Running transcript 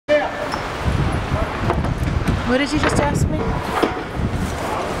What did you just ask me?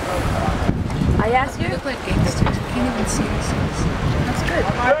 I asked you? You look like gangsters. You can't even see us. That's good.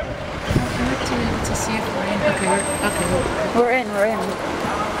 I like to see if we're in. Okay. We're in.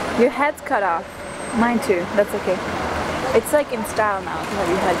 Your head's cut off. Mine too. That's okay. It's like in style now to have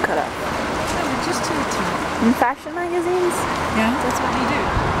your head cut off. No, just to the top. In fashion magazines? Yeah, that's what you do.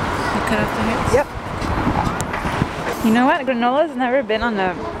 You cut off the heads? Yep. You know what? Granola's never been on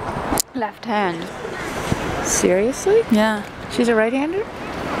the left hand. Seriously? Yeah. She's a right-hander?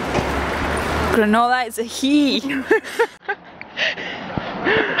 Granola is a he.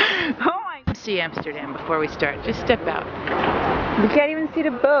 Oh my. See Amsterdam before we start. Just step out. We can't even see the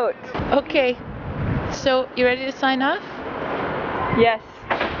boat. Okay. So, you ready to sign off? Yes.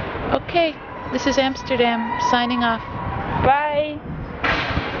 Okay. This is Amsterdam signing off. Bye.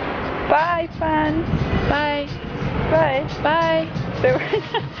 Bye, fans. Bye. Bye. Bye.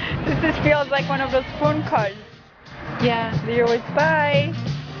 This feels like one of those phone calls. Yeah. You always bye,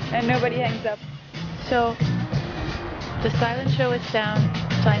 and nobody hangs up. So, the silent show is down.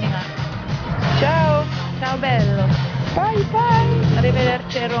 Signing off. Ciao. Ciao bello. Bye, bye.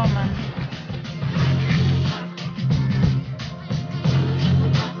 Arrivederci Roma.